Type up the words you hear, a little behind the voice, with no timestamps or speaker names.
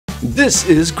This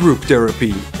is Group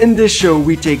Therapy. In this show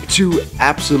we take two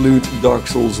absolute Dark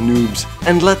Souls noobs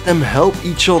and let them help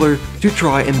each other to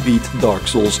try and beat Dark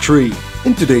Souls 3.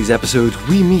 In today's episode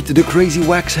we meet the crazy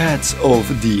wax heads of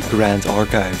the Grand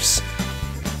Archives.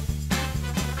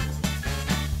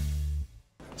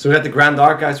 So we're at the Grand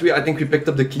Archives. I think we picked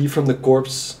up the key from the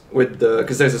corpse with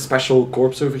because there's a special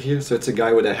corpse over here. So it's a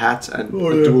guy with a hat and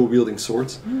a dual wielding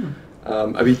sword.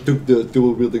 And we took the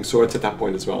dual wielding swords at that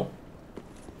point as well.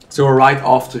 So we're right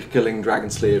after killing Dragon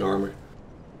Slayer armor.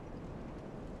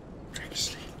 Dragon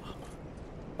Slayer armor.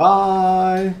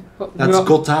 Bye. Well, That's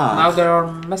Gotthard. Now there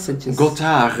are messages.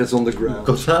 Gotthard is on the ground.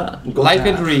 Gotthard. Like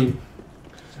a dream.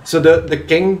 So the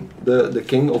king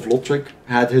of Lothric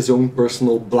had his own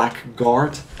personal black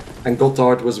guard, and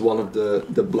Gotthard was one of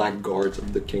the black guard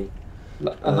of the king.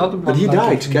 Another one. But he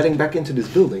died getting back into this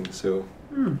building. So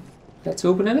let's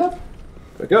open it up.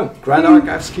 There we go. Grand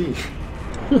Archives key.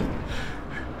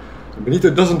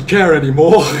 Benito doesn't care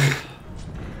anymore.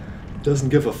 Doesn't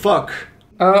give a fuck.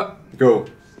 Go.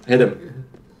 Hit him.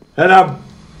 Hit him!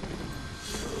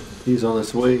 He's on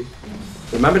his way.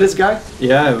 Remember this guy?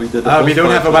 Yeah, we did. We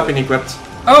don't have a weapon equipped.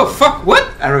 Oh fuck! What?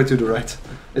 Arrow to the right.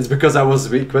 It's because I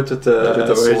was equipped with the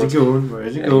Where sword. is he going? Where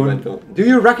is he going? Do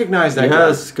you recognize that guy?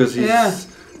 Yes, because he's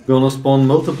gonna spawn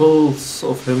multiples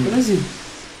of him. Where is he?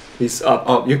 He's up.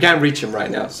 Oh, you can't reach him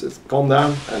right now. So calm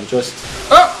down and just.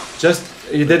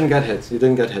 You didn't get hit. You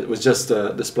didn't get hit. It was just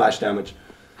the splash damage.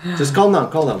 Just calm down.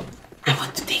 Calm down. I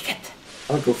want to take it.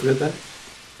 I'll go for it then.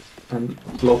 And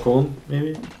lock on,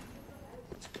 maybe.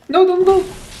 No, don't go.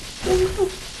 Don't go.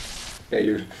 Yeah,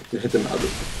 you hit him out.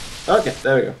 Okay,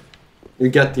 there we go. You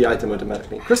get the item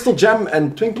automatically. Crystal gem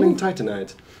and twinkling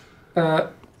titanite. Yeah,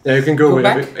 you can go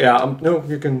wherever. Yeah, no,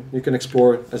 you can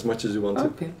explore as much as you want to.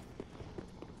 Okay.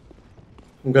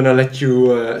 I'm gonna let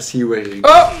you see where you go.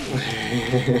 Oh!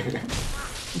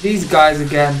 These guys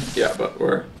again. Yeah, but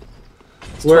we're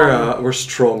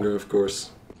stronger, of course.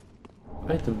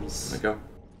 Items. There we go.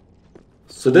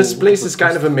 So this place is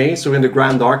kind of a maze. So in the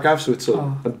Grand Archive, so it's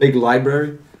a big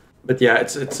library. But yeah,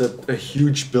 it's a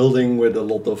huge building with a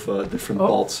lot of different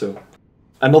vaults. So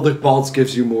another vault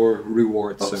gives you more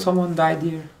rewards. So. Someone died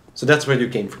here. So that's where you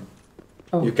came from.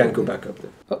 Oh, you can't go back up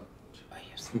there. Oh.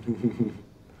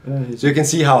 So you can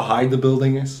see how high the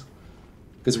building is.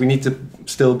 Because we need to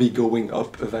still be going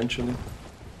up eventually.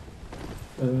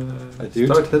 Dude.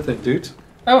 Start hitting. Dude.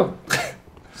 Oh.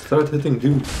 Start hitting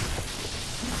dude.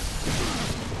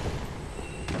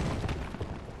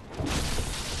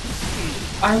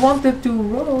 I wanted to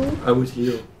roll. I would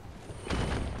heal.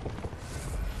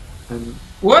 And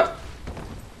What?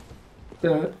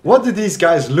 What do these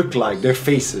guys look like? Their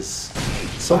faces.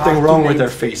 Something wrong with their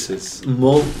faces.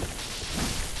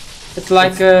 It's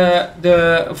like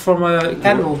from a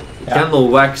candle. Yeah. Candle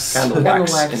wax. Candle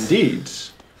wax. Indeed.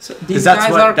 So these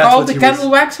guys are called the candle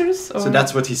waxers? Or? So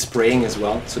that's what he's spraying as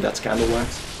well. So that's candle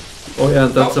wax. Oh yeah,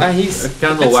 that's a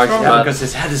candle wax. Yeah, because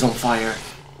his head is on fire.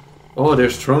 Oh, they're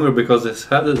stronger because his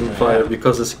head is on fire,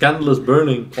 because his candle is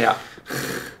burning. Yeah.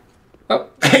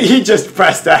 He just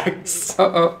pressed X.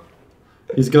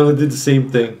 He's gonna do the same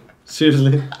thing.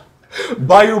 Seriously.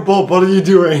 Bayou Bob, what are you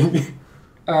doing?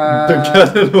 The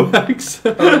candle wax. I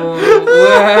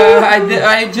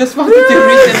just wanted to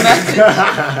read the message.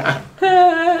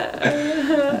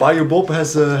 Bayou Bob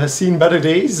has seen better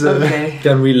days. Okay.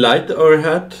 Can we light our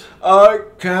head? I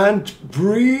can't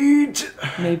breathe.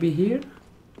 Maybe here?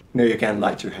 No, you can't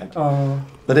light your head. Oh.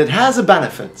 But it has a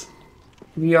benefit.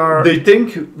 We are. They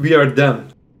think we are them.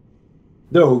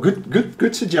 No,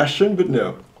 good suggestion, but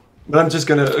no. But I'm just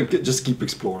gonna just keep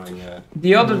exploring.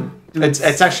 The other.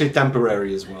 It's actually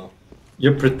temporary as well.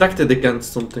 You're protected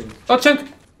against something. Oh,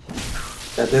 Chunk!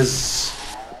 That is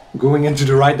going into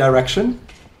the right direction.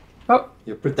 Oh.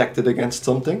 You're protected against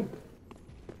something.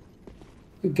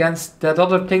 Against that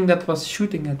other thing that was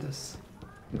shooting at us.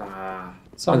 Nah.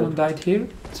 Someone died here,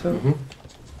 so.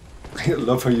 I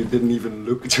love how you didn't even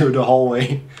look through the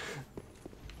hallway.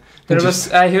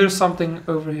 I hear something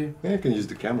over here. Yeah, you can use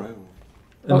the camera.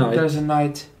 There's a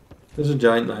knight. There's a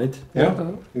giant knight.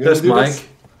 Yeah. There's Mike.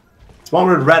 It's one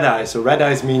with red eyes. So red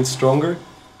eyes means stronger.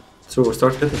 So we'll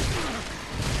start hitting.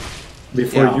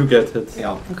 Before you get hit.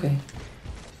 Yeah. Okay.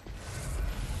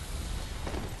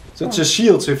 So it's a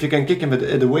shield. So if you can kick him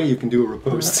it away, you can do a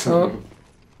riposte.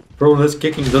 Problem is,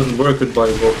 kicking doesn't work with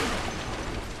Bible.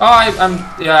 I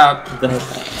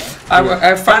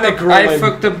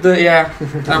fucked up the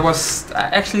I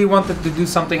actually wanted to do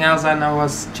something else and I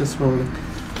was just rolling.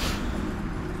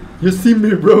 You see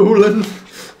me rolling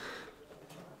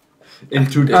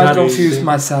into the I confused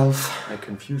myself. I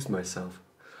confused myself.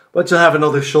 But you'll have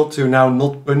another shot to now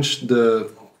not punch the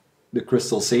the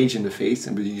crystal sage in the face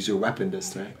and use your weapon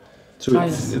this time. So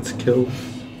it's kill.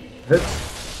 Hit.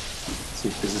 See,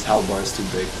 this is how bar is too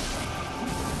big.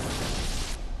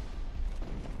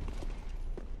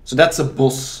 So that's a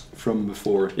boss from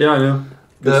before. Yeah, I know.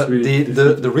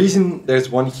 The reason there's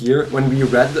one here, when we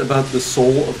read about the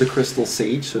soul of the crystal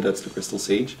sage, so that's the crystal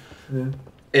sage,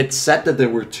 it said that there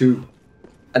were two.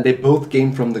 And they both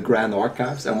came from the Grand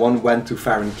Archives, and one went to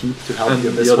Farron Keep to help the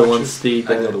Abyss other one Watchers, stayed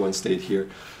and the other one stayed here.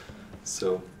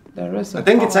 So I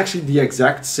think it's actually the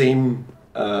exact same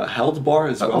health bar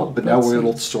as well, but now we're a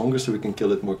lot stronger, so we can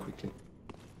kill it more quickly.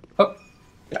 Oh,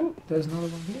 yeah. Oh, there's another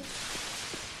one here.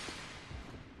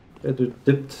 Yeah, dude,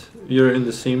 dipped. You're in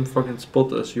the same fucking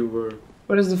spot as you were.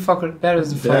 Where is the fucker? There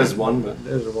is the fucker. There's one, but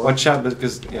there's one. Watch out,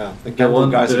 because the gamble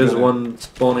guys there are is gonna... one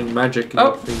spawning magic in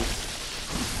your face.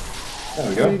 There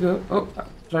we go. There you go. Oh,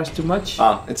 there's too much.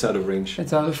 Ah, it's out of range.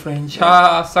 It's out of range.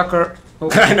 Ah, sucker. Oh.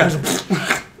 I know.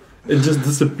 It just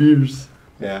disappears.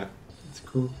 Yeah. It's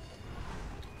cool.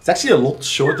 It's actually a lot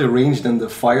shorter range than the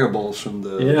fireballs from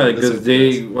the... Yeah, because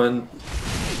they went...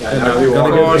 Yeah, now now you're we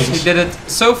gonna walk Of course, in he range. did it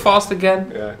so fast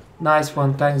again. Yeah. Nice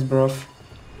one, thanks, bruv.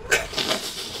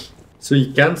 So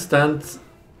you can't stand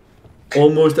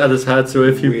almost at his head, so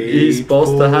if he's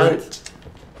past the head,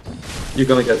 you're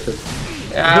gonna get hit.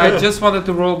 Yeah, I just wanted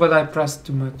to roll, but I pressed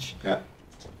too much. Yeah.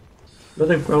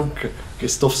 Nothing wrong.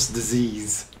 Christoph's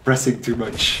disease. Pressing too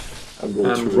much. And roll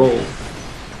And through. roll.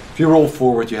 If you roll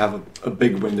forward, you have a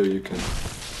big window you can...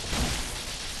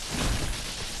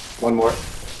 One more.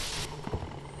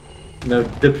 Now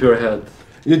dip your head.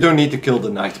 You don't need to kill the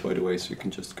knight, by the way, so you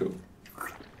can just go.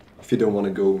 If you don't want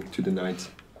to go to the knight.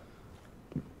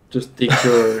 Just take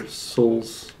your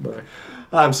souls back.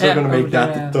 I'm still gonna make over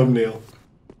that there. the thumbnail.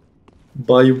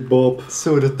 Bayou Bob.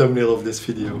 So the thumbnail of this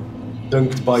video.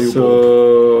 Dunked Bayou Bob.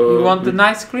 So... You want the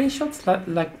nice screenshots?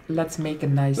 Let's make a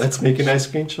nice... Let's make a nice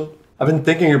screenshot. I've been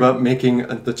thinking about making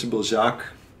Untouchable Jacques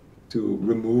to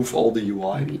remove all the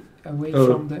UI. Maybe away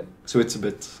from the... So it's a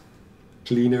bit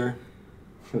cleaner.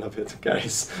 Love it,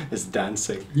 guys. It's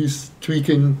dancing. He's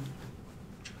tweaking.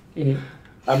 Yeah.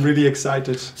 I'm really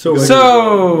excited. So we need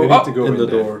to go in the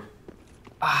there. door.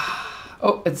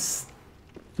 Oh, it's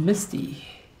misty.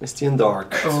 Misty and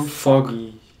dark. Oh,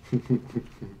 Foggy.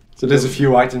 So there's a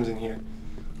few items in here.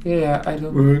 yeah, I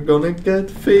don't... We're gonna get I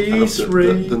love face the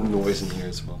rain. noise in here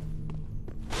as well.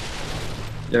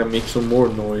 Yeah, make some more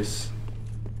noise.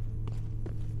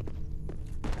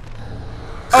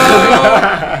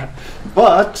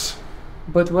 But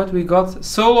But what we got?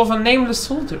 Soul of a nameless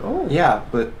soldier. Oh, yeah,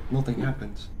 but nothing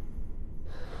happens.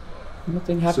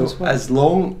 nothing happens. So well. as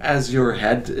long as your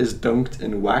head is dunked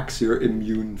in wax, you're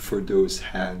immune for those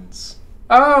hands.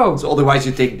 Oh! So otherwise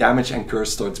you take damage and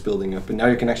curse starts building up, and now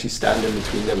you can actually stand in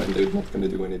between them and they're not going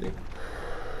to do anything.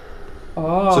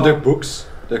 Oh. So they're books,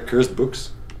 they're cursed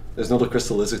books. There's another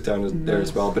crystal lizard down there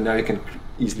as well, but now you can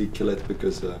easily kill it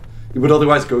because you would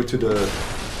otherwise go to the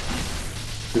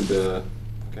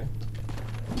okay.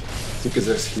 Because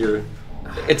there's here,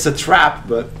 it's a trap,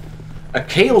 but a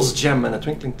Chaos Gem and a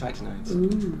Twinkling Titanite.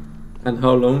 Ooh. And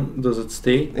how long does it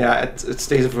stay? Yeah, it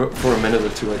stays for a minute or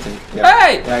two, I think. Yeah.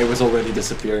 Hey! Yeah, it was already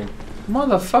disappearing. He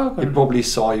Motherfucker. probably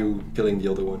saw you killing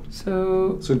the other one.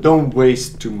 So don't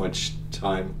waste too much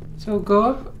time. go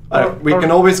up. We can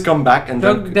always come back and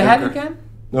dunk then... the head again?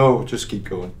 No, just keep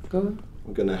going. Go.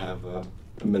 I'm gonna have a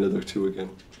minute or two again.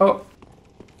 Oh.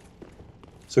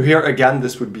 So here again,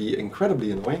 this would be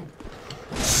incredibly annoying.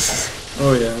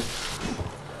 Oh yeah.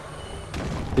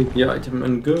 Take the item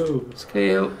and go.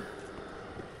 Scale.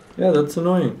 Yeah, that's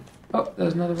annoying. Oh,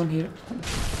 there's another one here.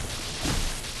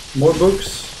 More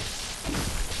books.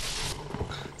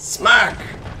 Smack!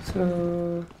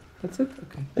 So that's it?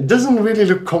 Okay. It doesn't really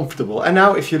look comfortable. And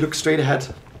now if you look straight ahead.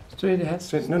 Straight ahead.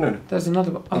 No. There's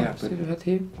another one. Oh, Yeah, but- straight ahead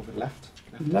here. Over left.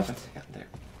 Left. Yeah, there.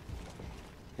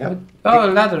 Yeah. Oh, a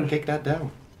ladder. Kick that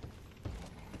down.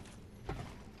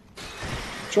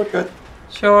 Shortcut.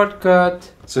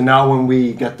 Shortcut. So now when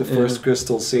we get the first Yeah.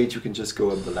 crystal sage, you can just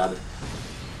go up the ladder.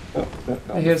 Oh, no,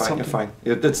 I hear you're fine, something. you're fine.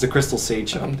 Yeah, that's the crystal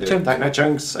sage Okay, up there. chunks. Titanite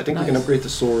chunks. I think we can Nice. upgrade the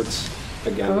swords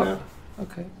again Oh. now.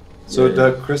 Okay. So Yeah.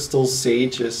 the crystal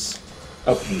sage is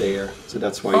up there. So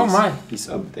that's why Oh my. he's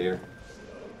up there.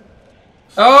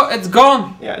 Oh, it's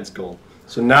gone. Yeah, it's gone.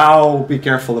 So now be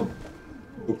careful of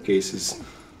bookcases.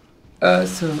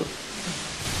 So.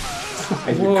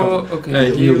 And you Whoa, come-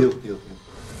 okay. Heal.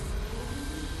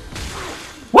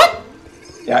 What?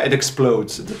 Yeah, it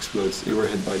explodes. You were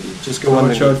hit by the. Just go Watch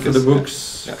underneath, out for the 'cause-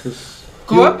 books. Yeah. 'Cause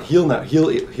Go up? Heal now.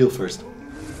 Heal first.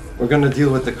 We're gonna deal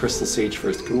with the crystal sage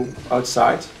first. Cool.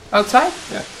 Outside. Outside?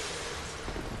 Yeah.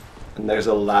 And there's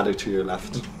a ladder to your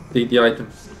left. The item.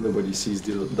 Nobody sees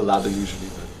the ladder usually.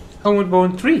 But... Homeward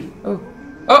Bone 3.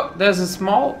 Oh, there's a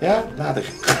small... Yeah, ladder.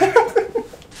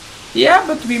 Yeah,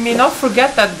 but we may not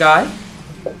forget that guy.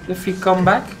 If we come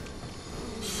back.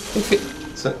 If it...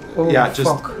 So, oh, yeah, just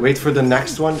fuck. wait for the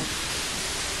next one.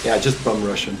 Yeah, just bum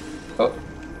rush him. Oh.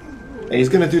 And he's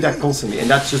gonna do that constantly, and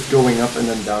that's just going up and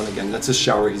then down again. That's a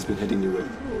shower he's been hitting you with.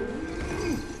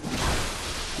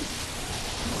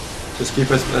 Just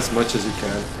keep as much as you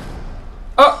can.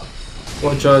 Oh!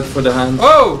 Watch out for the hand.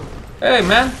 Oh! Hey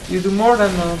man, you do more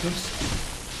than others.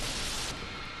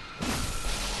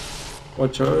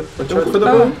 Watch out for the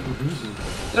bone.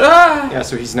 Ah! Yeah,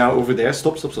 so he's now over there.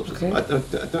 Stop.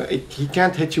 Okay. He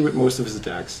can't hit you with most of his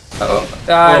attacks.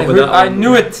 I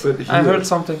knew it! But I heard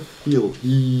something. Heal,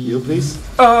 please.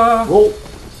 Roll!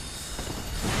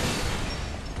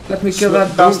 Let me kill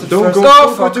that bastard first.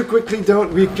 Don't go too quickly,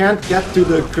 we can't get to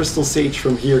the crystal sage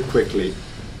from here quickly.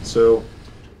 So,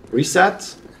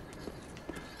 reset.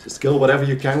 Just kill whatever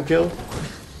you can kill.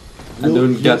 And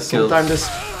don't get killed. Sometime this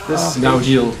now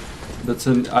heal. That's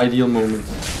an ideal moment.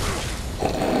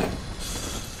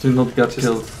 Do not get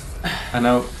killed. And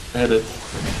now hit it.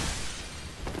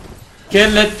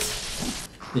 Kill it!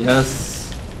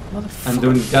 Yes. And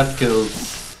don't get killed.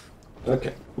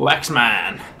 Okay.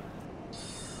 Waxman!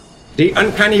 The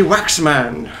uncanny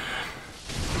Waxman!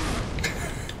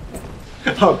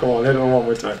 Oh, come on, hit him one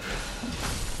more time.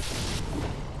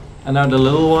 And now the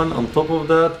little one on top of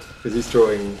that. Because he's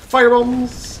throwing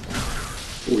firebombs.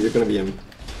 Oh, you're gonna be him.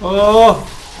 Oh!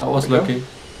 That was lucky.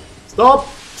 Stop!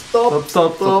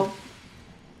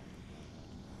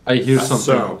 I hear something.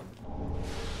 So,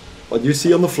 what you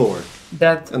see on the floor.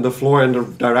 That. And the floor in the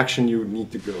direction you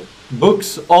need to go.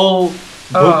 Books, all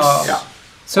books. Yeah.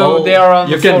 So they are on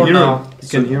the floor now. You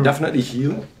can hear. Definitely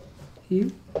heal.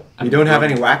 Heal? We don't have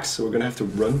any wax, so we're gonna have to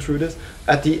run through this.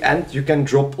 At the end, you can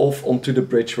drop off onto the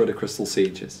bridge where the crystal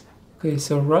sage is. Okay,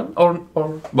 so run or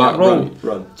but roll.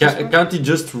 Run. Can't you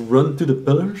just run to the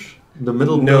pillars? The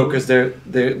middle. No, because they're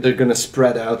gonna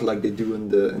spread out like they do in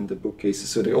the bookcases.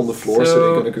 So they're on the floor,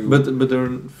 so they're gonna go. But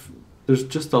there's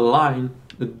just a line,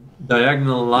 a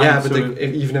diagonal line. Yeah, but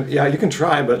you can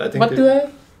try, but I think. What do I?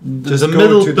 There's a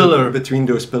middle pillar between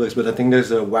those pillars, but I think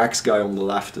there's a wax guy on the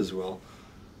left as well.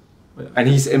 And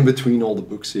he's in between all the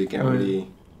books, so you can't really.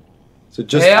 So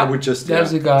just I would just.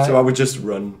 There's a guy. So I would just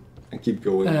run and keep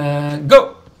going.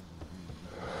 Go.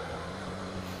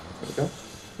 Okay.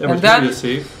 Yeah, and then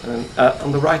safe. And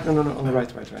on the right, no, on the right.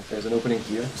 There's an opening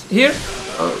here. Here.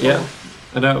 Yeah.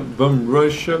 And now bum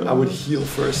rush. I would heal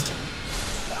first.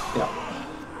 Yeah.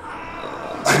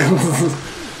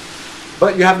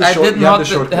 But you have the short. I did not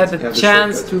have the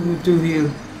chance to heal.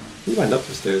 He went up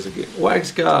the stairs again.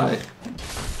 Wax guy.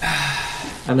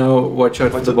 And now watch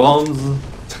out for the bombs.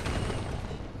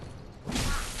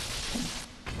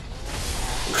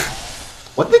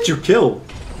 What did you kill?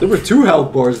 There were 2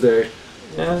 health bars there.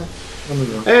 Yeah, I don't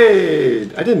know. Hey,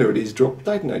 I didn't know these dropped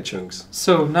Titanite chunks.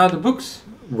 So now the books.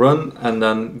 Run and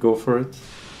then go for it.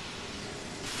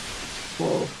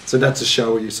 Whoa. So that's a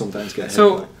shower you sometimes get hit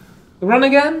by. Run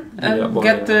again and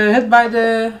get hit by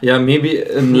the... Yeah, maybe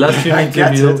unless you need to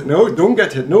heal. Hit. No, don't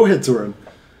get hit. No hit run.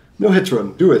 No hit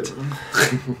run. Do it.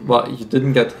 Well, you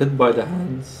didn't get hit by the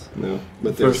hands. No,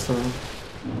 but first time.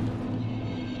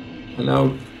 And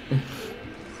now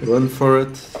run for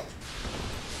it.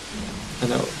 And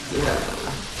now, yeah.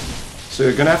 So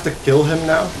you're gonna have to kill him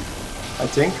now, I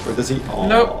think, or does he? Oh.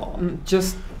 No,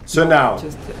 just. So now,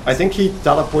 I think he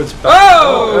teleports back.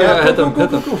 Oh! Yeah, hit him.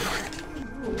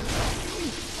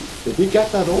 Did he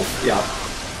get that off? Yeah.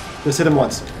 Just hit him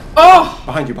once. Oh!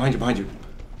 Behind you.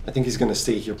 I think he's gonna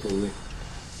stay here probably.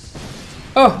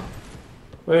 Oh!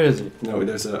 Where is he? No,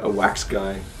 there's a wax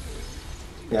guy.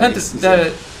 Yeah,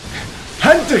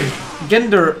 Hunter!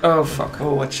 Gender. Oh fuck.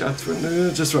 Oh, watch out for.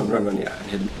 No, just run. Yeah,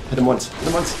 hit him once. I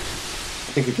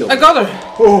think he killed him. I got her!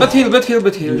 Oh. But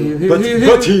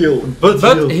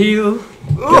heal.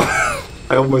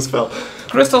 I almost fell.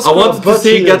 Crystal skull. I wanted to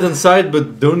say get inside,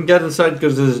 but don't get inside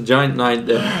because there's a giant knight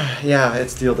there. Yeah,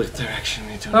 it's the other direction.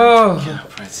 We don't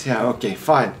right. Yeah, okay,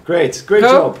 fine. Great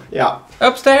job. Yeah.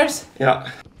 Upstairs? Yeah.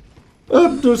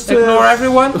 Up the stairs. Ignore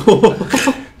everyone.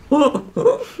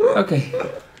 Okay.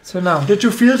 So now. Did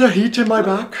you feel the heat in my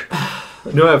back?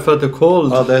 No, I felt the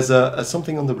cold. Oh, there's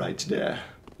something on the right there.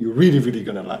 You're really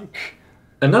gonna like.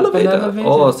 An elevator?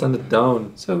 Oh, send it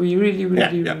down. So we really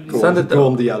go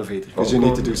on the elevator, because you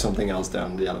need to do something else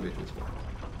down the elevator as well.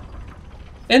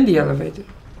 In the elevator?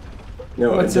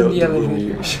 No, what's in the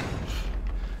elevator?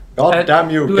 God damn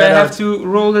you, do I have to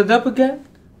roll it up again?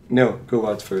 No, go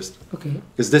out first. Okay.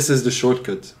 Because this is the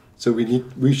shortcut. So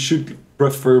we should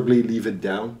preferably leave it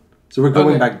down. So we're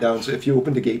going back down. So if you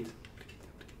open the gate.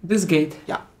 This gate?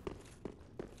 Yeah.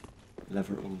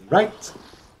 Lever on the right.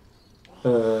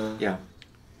 Yeah.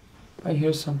 I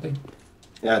hear something.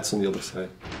 Yeah, it's on the other side.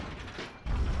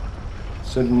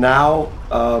 So now,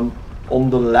 on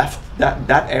the left,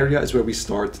 that area is where we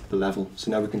start the level.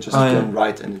 So now we can just run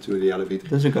right and into the elevator.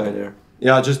 There's a guy there.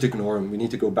 Yeah, just ignore him. We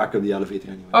need to go back up the elevator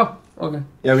anyway. Oh, okay.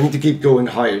 Yeah, we need to keep going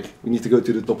higher. We need to go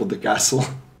to the top of the castle.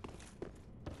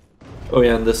 Oh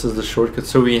yeah, and this is the shortcut.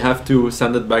 So we have to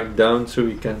send it back down so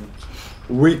we can...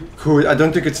 We could. I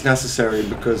don't think it's necessary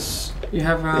because... You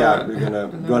have yeah, we're gonna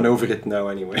run over it now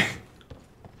anyway.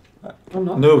 Oh,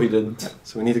 no. No, we didn't.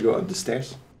 So we need to go up the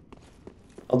stairs.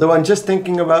 Although I'm just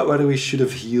thinking about whether we should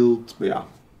have healed. But yeah.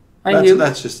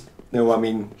 That's just... No, I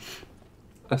mean...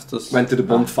 Went to the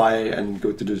bonfire and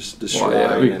go to the shrine.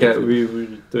 Yeah, we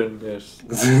return there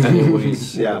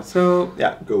anyways. Yeah. So...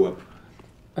 Yeah, go up.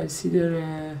 I see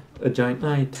there a giant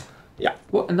knight. Yeah.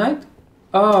 What, a knight?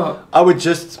 Oh. I would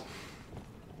just...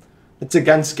 It's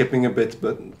again skipping a bit,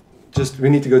 but just we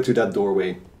need to go to that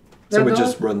doorway. So we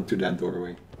just run to that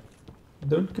doorway.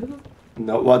 Don't kill them?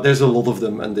 No, well, there's a lot of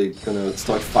them and they're gonna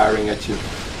start firing at you.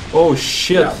 Oh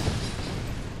shit! Yeah.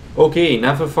 Okay,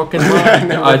 never fucking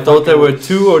mind. I thought there were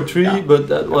 2 or 3, but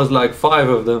that was like 5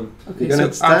 of them. Okay, you're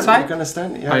gonna so stand? outside? You're gonna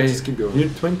stand? Yeah, just keep going. Hear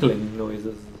twinkling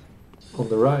noises on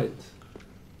the right.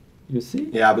 You see?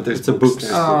 Yeah, but there's it's books. a book.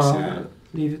 There's books, yeah.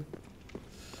 Leave it.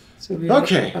 So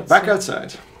okay, back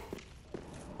outside.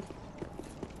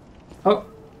 Oh.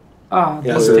 Ah,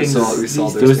 yeah, those so things. we saw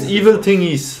those evil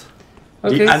thingies.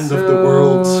 Okay, the end of the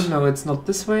world. No, it's not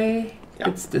this way. Yeah.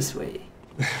 It's this way.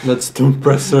 Let's do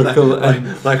press circle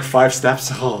and... Like 5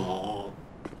 steps. Oh.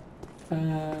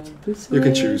 This way. You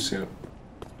can choose, yeah.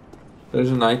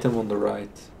 There's an item on the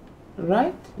right.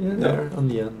 Right? Yeah, there, on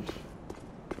the end.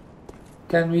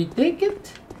 Can we take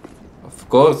it? Of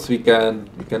course we can.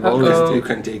 We can always take. You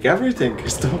can take everything,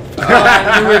 Christoph. Oh,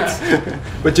 I knew it.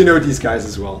 But you know these guys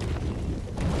as well.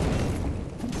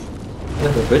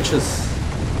 Yeah, the bitches.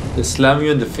 They slam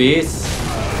you in the face.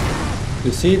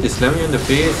 You see, they slam you in the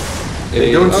face.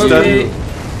 They don't stun.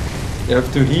 You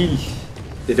have to heal.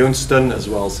 They don't stun as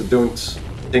well, so don't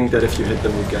think that if you hit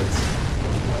them you get.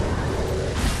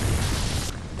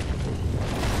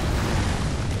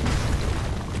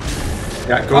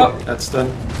 Yeah, go. Oh. That's done.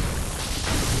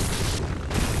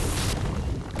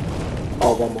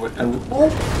 Oh, one more. And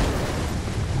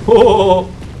Oh,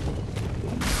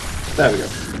 there we go.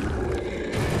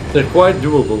 they're quite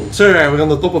doable. So we're on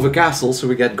the top of a castle, so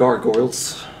we get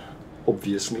gargoyles.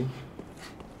 Obviously.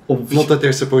 Not that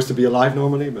they're supposed to be alive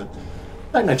normally, but...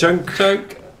 Like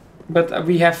chunk. But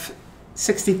we have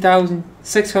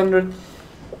 60,600.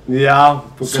 Yeah,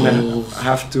 we're gonna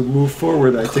have to move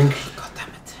forward, I think. God damn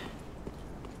it.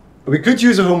 We could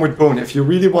use a homeward bone if you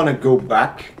really want to go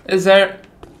back. Is there...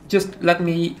 Just let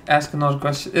me ask another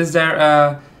question. Is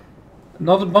there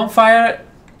another bonfire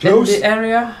Close. in the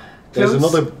area? There's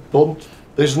Close? another bond.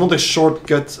 There's another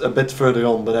shortcut a bit further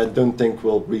on, but I don't think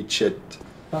we'll reach it.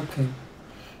 Okay.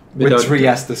 With 3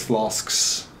 Estus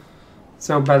flasks.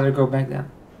 So better go back then.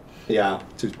 Yeah,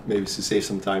 to maybe to save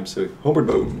some time. So homeward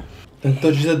bone. And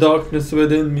touch the darkness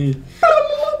within me.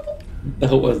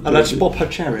 That was. And let's pop her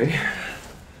cherry.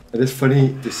 It is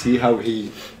funny to see how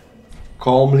he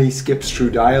calmly skips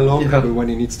through dialogue, but when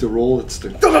he needs to roll, it's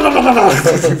the.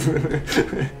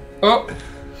 Oh!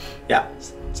 Yeah.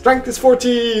 Strength is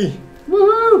 40!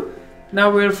 Woohoo!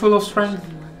 Now we're full of strength.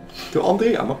 To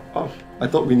Andre? I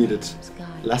thought we needed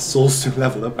less souls to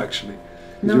level up actually.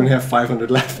 No. We only have 500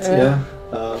 left. Yeah.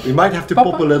 We might have to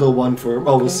pop a little one for.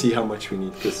 Well, we'll see how much we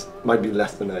need, because it might be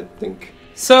less than I think.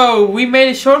 So we made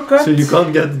a shortcut. So you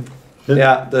can't get.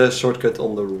 Yeah, the shortcut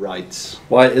on the right.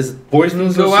 Why is it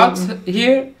poisonous? Go or out something?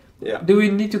 here. Yeah. Do we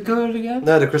need to kill her again?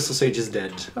 No, the crystal sage is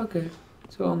dead. Okay.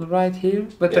 So on the right here,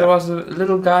 but there was a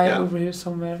little guy over here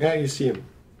somewhere. Yeah, you see him.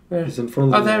 Where? He's in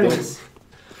front Oh, of there he the is.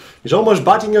 He's almost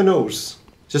biting your nose.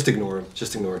 Just ignore him.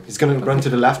 Just ignore him. He's gonna run to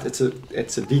the left. It's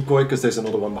a decoy because there's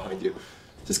another one behind you.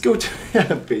 Just go to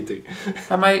Peter.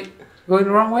 Am I going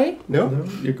the wrong way? No? No,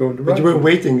 you're going the But right you were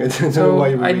way. waiting. I don't know So why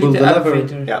you were I waiting. need Pull the the lever.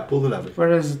 elevator. Yeah, pull the lever.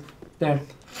 Where is it? There.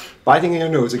 Biting in your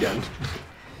nose again.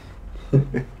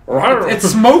 It's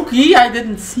smoky. I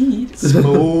didn't see it.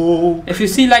 Smoke. If you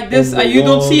see like this, you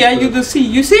don't see. You don't see.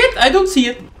 You see it? I don't see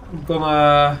it. I'm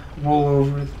gonna roll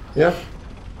over it. Yeah.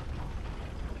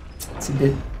 It's a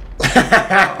bit.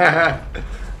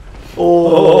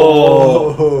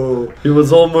 Oh. He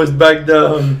was almost back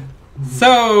down.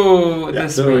 So Yeah,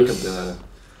 this so way. we can,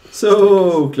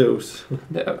 So close.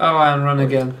 Oh, and run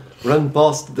again. run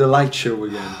past the light show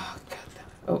again.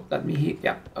 Oh, let me heal.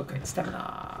 Yeah. Okay.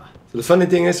 Stamina. So the funny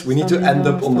thing is, we need to end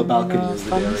up on the balcony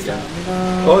over there again.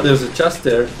 Oh, there's a chest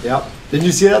there. Yeah. Didn't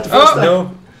you see that the first time?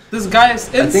 No. This guy is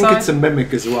inside. I think it's a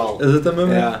mimic as well. Is it a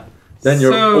mimic? Yeah. Then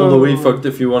you're all the way fucked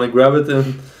if you want to grab it and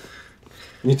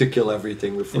You need to kill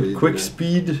everything before you quick do that.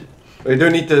 speed. You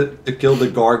don't need to kill the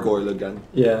gargoyle again.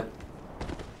 Yeah.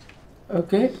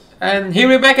 Okay. And here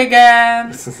we're back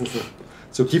again.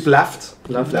 So keep left.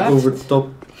 Left, Left. over the top.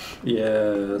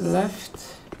 Yes. Left.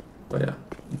 Oh yeah.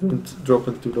 Don't drop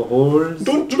into the holes.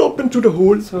 Don't drop into the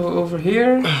hole. So over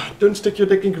here. Don't stick your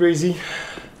dick in crazy.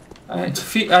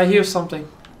 I hear something.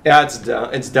 Yeah,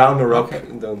 it's down or up. Okay.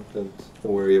 Don't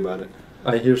worry about it.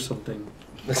 I hear something.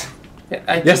 Yeah,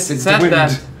 I Yes, just it's said the wind.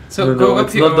 that. So No, go up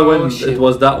it's here. not the Oh, wind. shit. It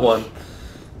was that one.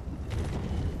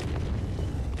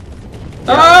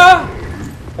 Ah!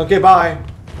 Okay, bye.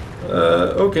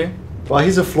 Okay. Well,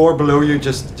 he's a floor below you.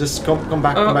 Just come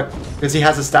back, come back, because he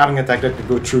has a stabbing attack that could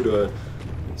go through the.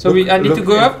 So I need to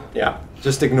go up. Yeah,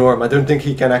 just ignore him. I don't think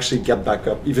he can actually get back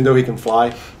up, even though he can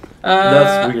fly.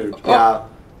 That's weird. Oh, Yeah.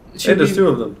 Hey, there's two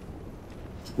of them.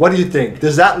 What do you think?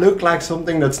 Does that look like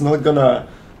something that's not gonna?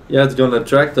 Yeah, it's gonna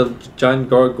attract a giant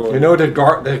gargoyle. You know the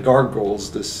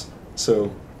gargoyles.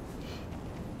 So.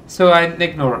 So I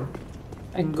ignore him.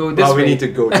 And go this Well, way. we need to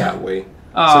go that way.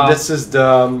 Ah. So this is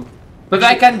the. But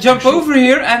I can jump over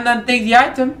here and then take the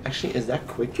item. Actually, is that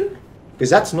quicker? Because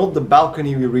that's not the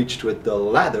balcony we reached with the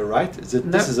ladder, right? Is it?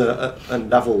 No. This is a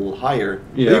level higher.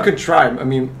 Yeah. You can try. I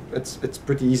mean, it's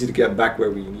pretty easy to get back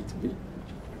where we need to be.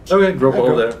 Okay, drop Okay.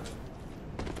 all there.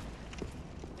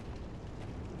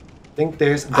 I think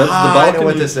there's. That's the I know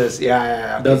what balcony. this is.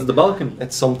 Yeah. Okay. That's the balcony.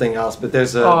 It's something else, but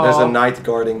there's a Oh. knight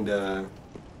guarding the.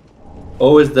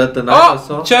 Oh, is that the knife I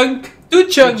saw? Oh, chunk! Two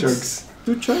chunks!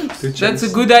 Two chunks. That's a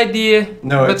good idea.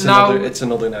 No, but it's now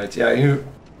another knight. Yeah, you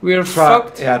we're try.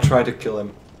 fucked. Yeah, try to kill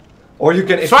him, or you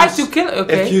can. If Try you to kill.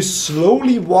 Okay. If you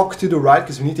slowly walk to the right,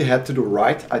 because we need to head to the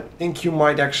right, I think you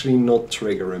might actually not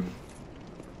trigger him.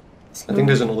 I think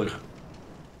there's another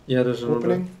Yeah, there's another.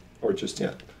 opening, or just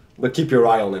yeah. But keep your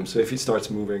eye on him. So if he starts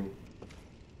moving,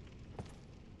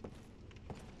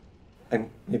 and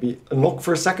maybe unlock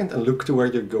for a second and look to where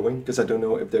you're going, because I don't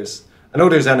know if there's. I know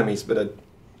there's enemies, but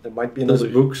there might be another.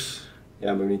 There's books.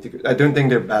 Yeah, but we need to. I don't think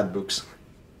they're bad books.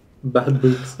 Bad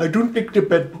books. I don't think they're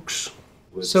bad books.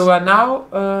 So now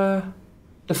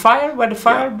the fire where the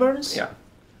fire burns. Yeah.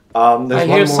 There's I one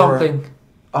hear more. something.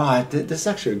 This is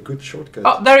actually a good shortcut.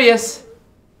 Oh, there he is.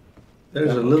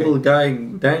 There's Yeah, a little okay. guy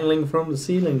dangling from the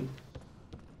ceiling.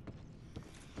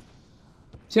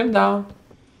 Jump down.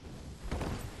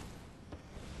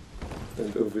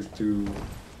 And over to.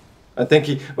 I think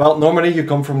he. Well, normally you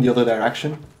come from the other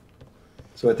direction,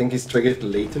 so I think he's triggered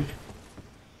later.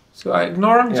 So I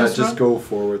ignore him. Yeah, just just run. go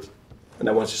forward, and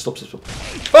then once you stop.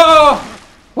 Oh!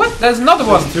 What? There's another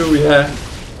one. There's two, yeah.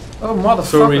 Oh, motherfucker.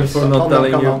 Sorry for not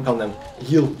telling calm you. down, calm down.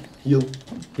 Heal.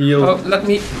 Heal. Oh, let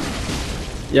me.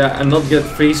 Yeah, and not get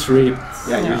face raped.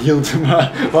 Yeah, you Yeah. healed him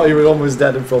while you were almost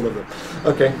dead in front of him.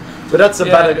 Okay, but that's a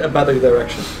Yeah. better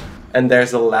direction. And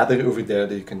there's a ladder over there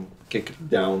that you can kick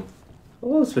down.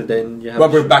 Oh, so then you have.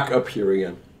 But we're back up here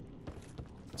again.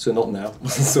 So not now.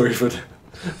 Sorry for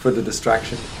the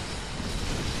distraction.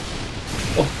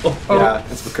 Oh. Yeah,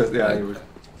 it's because you were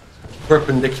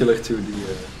perpendicular to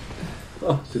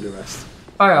the rest.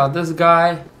 Oh yeah, this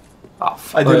guy. Oh,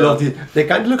 I do Oh, yeah. love they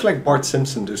kind of look like Bart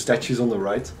Simpson. Those statues on the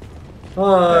right.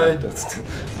 Hi. Yeah,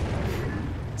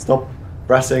 stop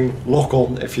pressing lock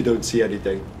on if you don't see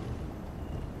anything.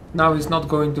 now he's not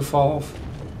going to fall off.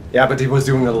 Yeah, but he was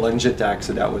doing a lunge attack,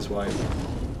 so that was why.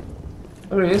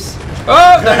 There he is.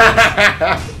 Oh!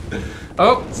 There.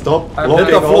 Oh! Stop I locking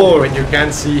hit the on floor. when you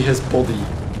can't see his body.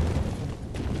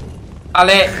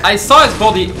 Allez, I saw his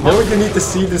body. No, you need to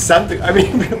see the center. I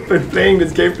mean, we've been playing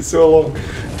this game for so long.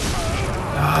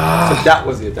 So that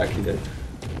was the attack he did.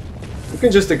 You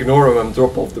can just ignore him and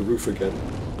drop off the roof again.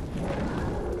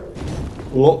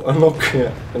 Unlock,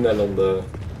 yeah, and then on the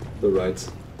right.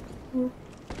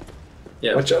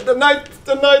 Yeah. Watch out, the knight!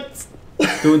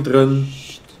 Don't run.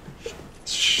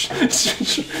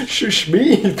 Shush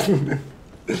me!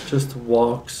 Just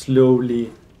walk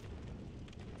slowly.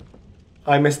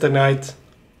 Hi, Mr. Knight.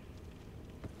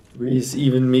 He's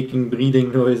even making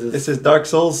breathing noises. This is Dark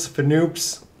Souls for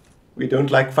noobs. We don't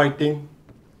like fighting.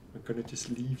 We're gonna just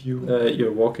leave you.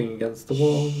 You're walking against the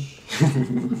wall.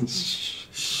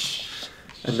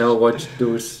 And now watch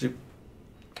those.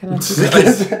 Can I do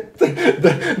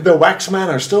the waxmen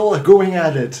are still going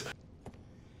at it.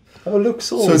 Oh, look,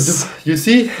 souls. So you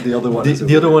see, the other one.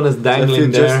 the other one is So if dangling you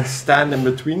there. just stand in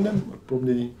between them,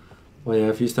 probably. Well, yeah,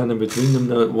 if you stand in between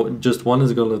them, just one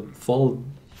is gonna fall.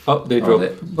 Oh, they drop.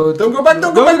 both. Don't go back!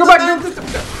 Don't go back!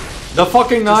 The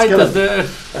fucking knight kill is there!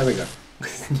 There we go.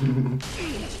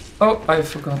 Oh, I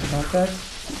forgot about that.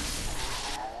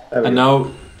 There we And go.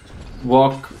 now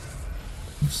walk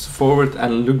forward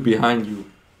and look behind you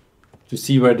to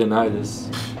see where the knight is.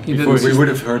 He Before didn't. We would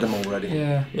have heard him already.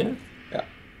 Yeah. Yeah.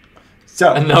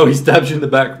 So, And now he stabs you in the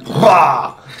back.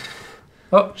 Wah!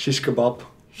 Oh. Shish kebab.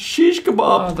 Shish Oh,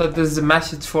 kebab! that is the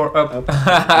message for up.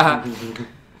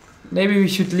 Maybe we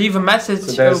should leave a message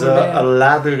So there's over there. a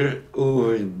ladder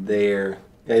over there.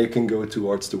 Yeah, you can go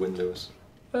towards the windows.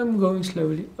 I'm going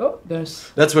slowly. Oh,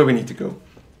 there's. That's where we need to go.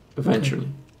 Eventually.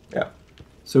 Yeah.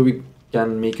 So we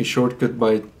can make a shortcut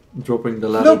by dropping the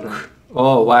ladder Look! down.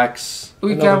 Oh, wax.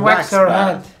 We Another can wax wax our man.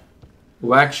 head.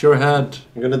 Wax your head.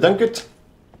 You're gonna dunk it?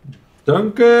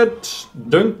 Dunk it!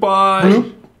 Dunk pie!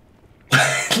 Bloop.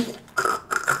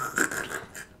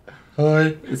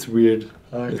 Hi. It's weird.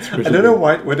 Hi. It's I pretty don't know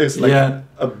weird. why there's like Yeah.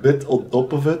 a bit on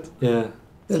top of it. Yeah.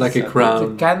 It's That's like a It's a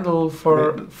crown. candle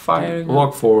for firing.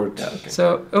 Walk forward. Yeah, okay.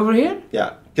 So over here.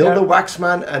 Yeah. Kill Yeah. the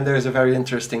waxman and there's a very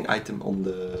interesting item on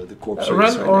the corpse. Run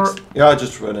right or- next. Yeah,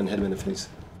 just run and hit him in the face.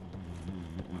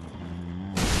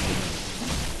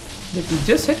 Did you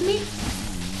just hit me?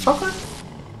 Fucker.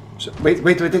 So, wait.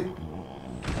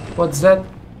 What's that?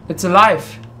 It's alive.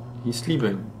 He's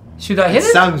sleeping. Should I hit It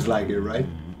it? sounds like it, right?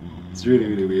 It's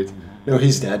really weird. No,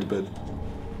 he's dead, but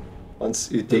once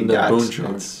you take the that, bone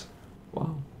shard. it's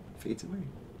Wow. fades away.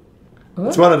 What?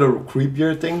 It's one of the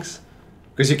creepier things.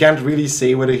 Because you can't really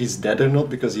say whether he's dead or not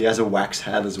because he has a wax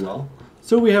head as well.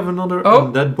 So we have another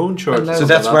Oh. dead bone shard. And So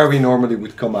that's where we normally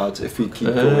would come out if we keep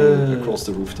going across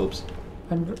the rooftops.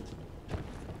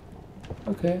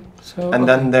 Okay, so. And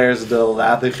then there's the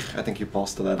ladder. I think you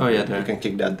passed the ladder. Oh, yeah, You there. can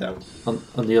kick that down. on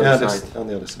the other there's- side. on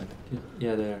the other side.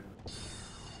 Yeah, there.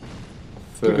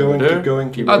 Keep going, Further. keep going,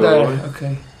 keep Oh, going. there.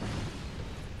 Okay.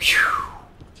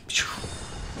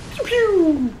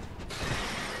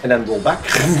 And then roll back.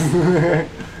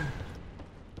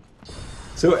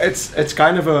 So it's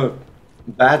kind of a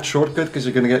bad shortcut because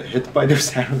you're gonna get hit by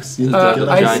those arrows. You need to kill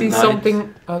I them. giant see knight.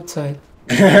 something outside.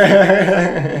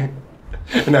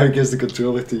 And now he gives the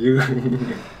controller to you.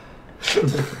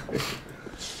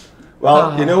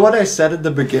 Well, you know what I said at the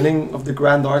beginning of the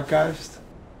Grand Archives?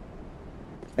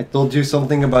 I told you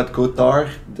something about Kotar,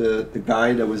 the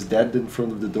guy that was dead in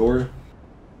front of the door.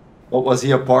 What was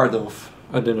he a part of?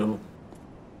 I don't know.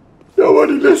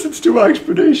 Nobody listens to my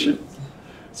explanation.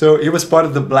 So he was part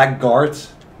of the Black Guard,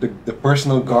 the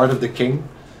personal guard of the king.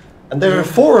 And there are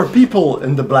 4 people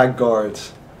in the Black Guard.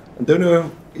 I don't know,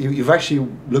 you've actually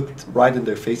looked right in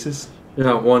their faces.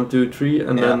 Yeah, 1, 2, 3,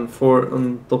 and Yeah. then 4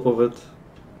 on top of it.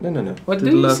 No. What To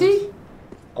do the you left. see?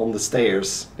 On the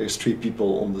stairs. There's 3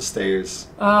 people on the stairs.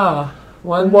 Ah,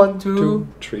 one, two.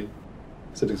 3.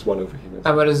 So there's 1 over here.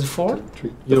 And where is the fourth?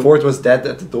 3. The You- 4th was dead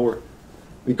at the door.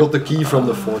 We got the key from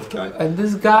the 4th guy. And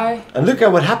this guy? And look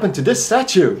at what happened to this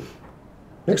statue.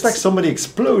 Looks like somebody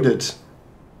exploded.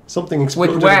 Something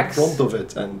exploded wax. in front of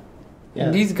it, and yeah.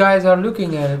 And these guys are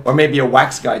looking at it. Or maybe a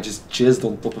wax guy just jizzed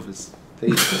on top of his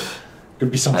face.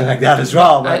 Could be something like that as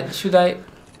well. But Should I?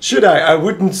 should I? I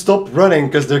wouldn't stop running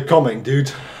because they're coming,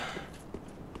 dude.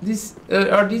 These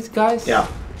are these guys? Yeah.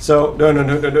 So no,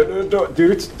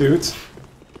 dude.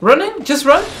 Running? Just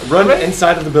run? Run Away?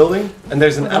 inside of the building, and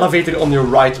there's an Okay. elevator on your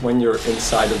right when you're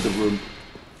inside of the room.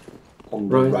 On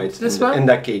the Right. right. This in, one? in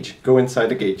that cage. Go inside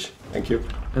the cage. Thank you.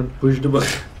 And push the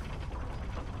button.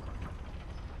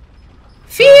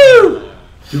 Phew!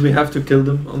 Do we have to kill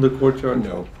them on the courtyard?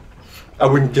 No. I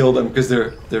wouldn't kill them because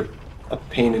they're a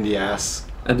pain in the ass.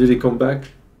 And do they come back?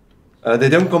 They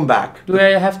don't come back. Do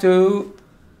I have to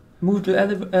move the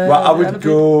elevator? Well, I would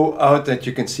go out that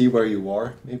you can see where you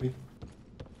are, maybe.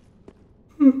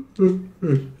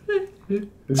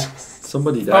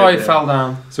 Somebody died. Oh, I there. fell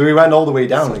down. So we went all the way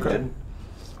down Okay. again.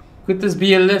 Could this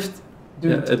be a lift?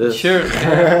 Dude, Yeah, it is. Sure.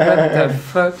 What the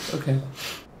fuck? Okay.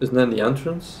 Isn't that the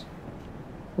entrance?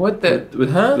 What the?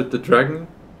 With huh? the dragon?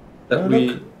 That Oh,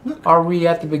 we... Are we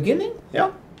at the beginning?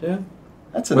 Yeah, Yeah.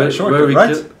 that's a Where, nice where shortcut, we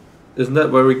right? kill- isn't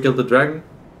that where we killed the dragon?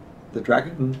 The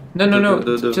dragon? No.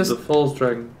 The just false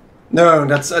dragon. No,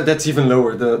 that's even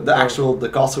lower. The actual the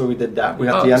castle where we did that. We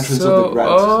had the entrance of the Grand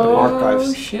Oh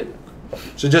Archives. shit!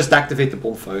 So just activate the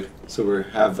bonfire. So we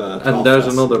have. 12 And there's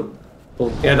fast. another...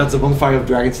 Yeah, that's the bonfire of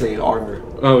Dragon Slayer armor.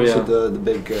 Oh yeah. So the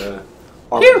big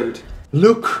armor Phew. dude.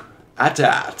 Look at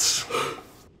that.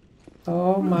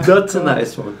 Oh my. That's a God.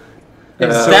 nice one.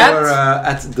 Is So that? we're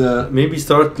at the. Maybe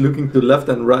start looking to left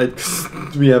and right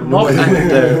 'cause we have no Not idea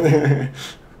there.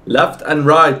 Left and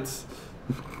right.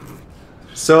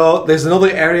 So there's another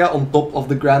area on top of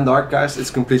the Grand Archives. It's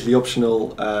completely optional.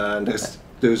 There's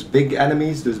those big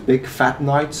enemies, those big fat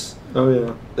knights. Oh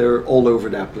yeah. They're all over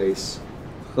that place.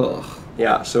 Ugh.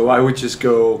 Yeah, so I would just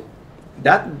go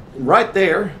that right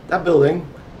there, that building.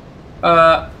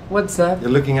 What's that? You're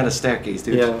looking at a staircase,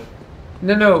 dude. Yeah.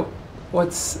 No.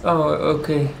 What's? Oh,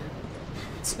 okay.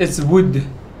 It's wood.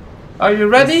 Are you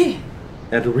ready?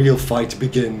 And the real fight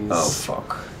begins. Oh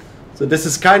fuck. So this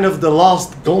is kind of the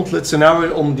last gauntlet. So now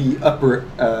we're on the upper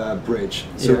bridge.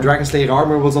 So Yeah. Dragon Slayer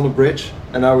armor was on the bridge,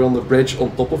 and now we're on the bridge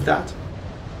on top of that.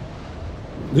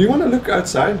 Do you want to look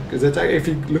outside? Because if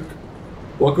you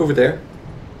walk over there.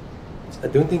 I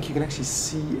don't think you can actually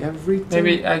see everything.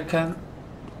 Maybe I can.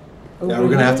 Yeah, we're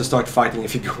gonna have to start fighting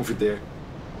if you go over there.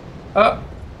 Oh.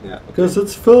 Yeah. Because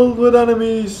it's filled with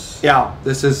enemies. Yeah,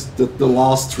 this is the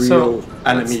last real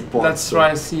enemy point. Let's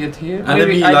try see it here.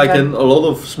 Enemy Maybe like in a lot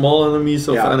of small enemies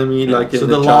of enemy like in so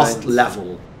the last giants.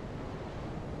 level.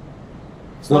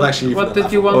 It's not actually even What a did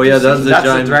level. you want Oh to yeah, see? that's the That's the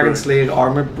giant Dragon bridge. Slayer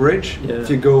armor bridge. Yeah. If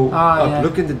you go up, yeah.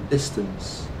 look in the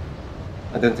distance.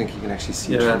 I don't think you can actually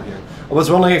see it Yeah. from here. I was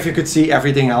wondering if you could see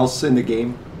everything else in the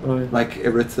game, Oh, yeah. like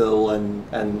Irithil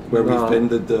and where we've No. been,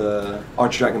 the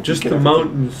Archdragon Just Peak the and everything.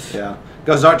 mountains. Yeah,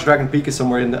 because Archdragon Peak is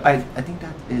somewhere in the. I think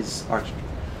that is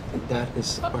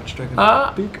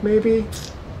Archdragon Peak, maybe.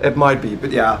 It might be,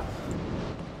 but yeah,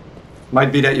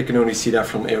 might be that you can only see that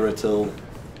from Irithil.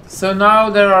 So now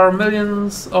there are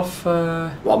millions of.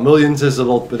 Well, millions is a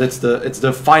lot, but it's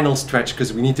the final stretch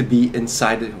because we need to be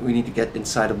inside. We need to get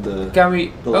inside of the Can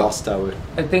we? last tower.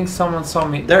 I think someone saw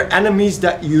me. They're enemies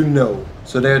that you know.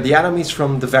 So they're the enemies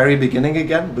from the very beginning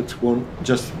again, but one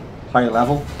just higher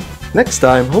level. Next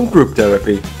time, home group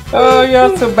therapy. Oh,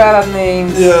 you're so bad at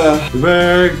names. Yeah.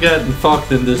 We're getting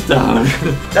fucked in this town.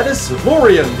 That is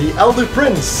Lorian, the Elder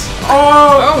Prince.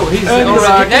 Oh, he's And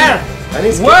already there. And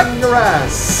he's What? kicking your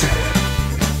ass.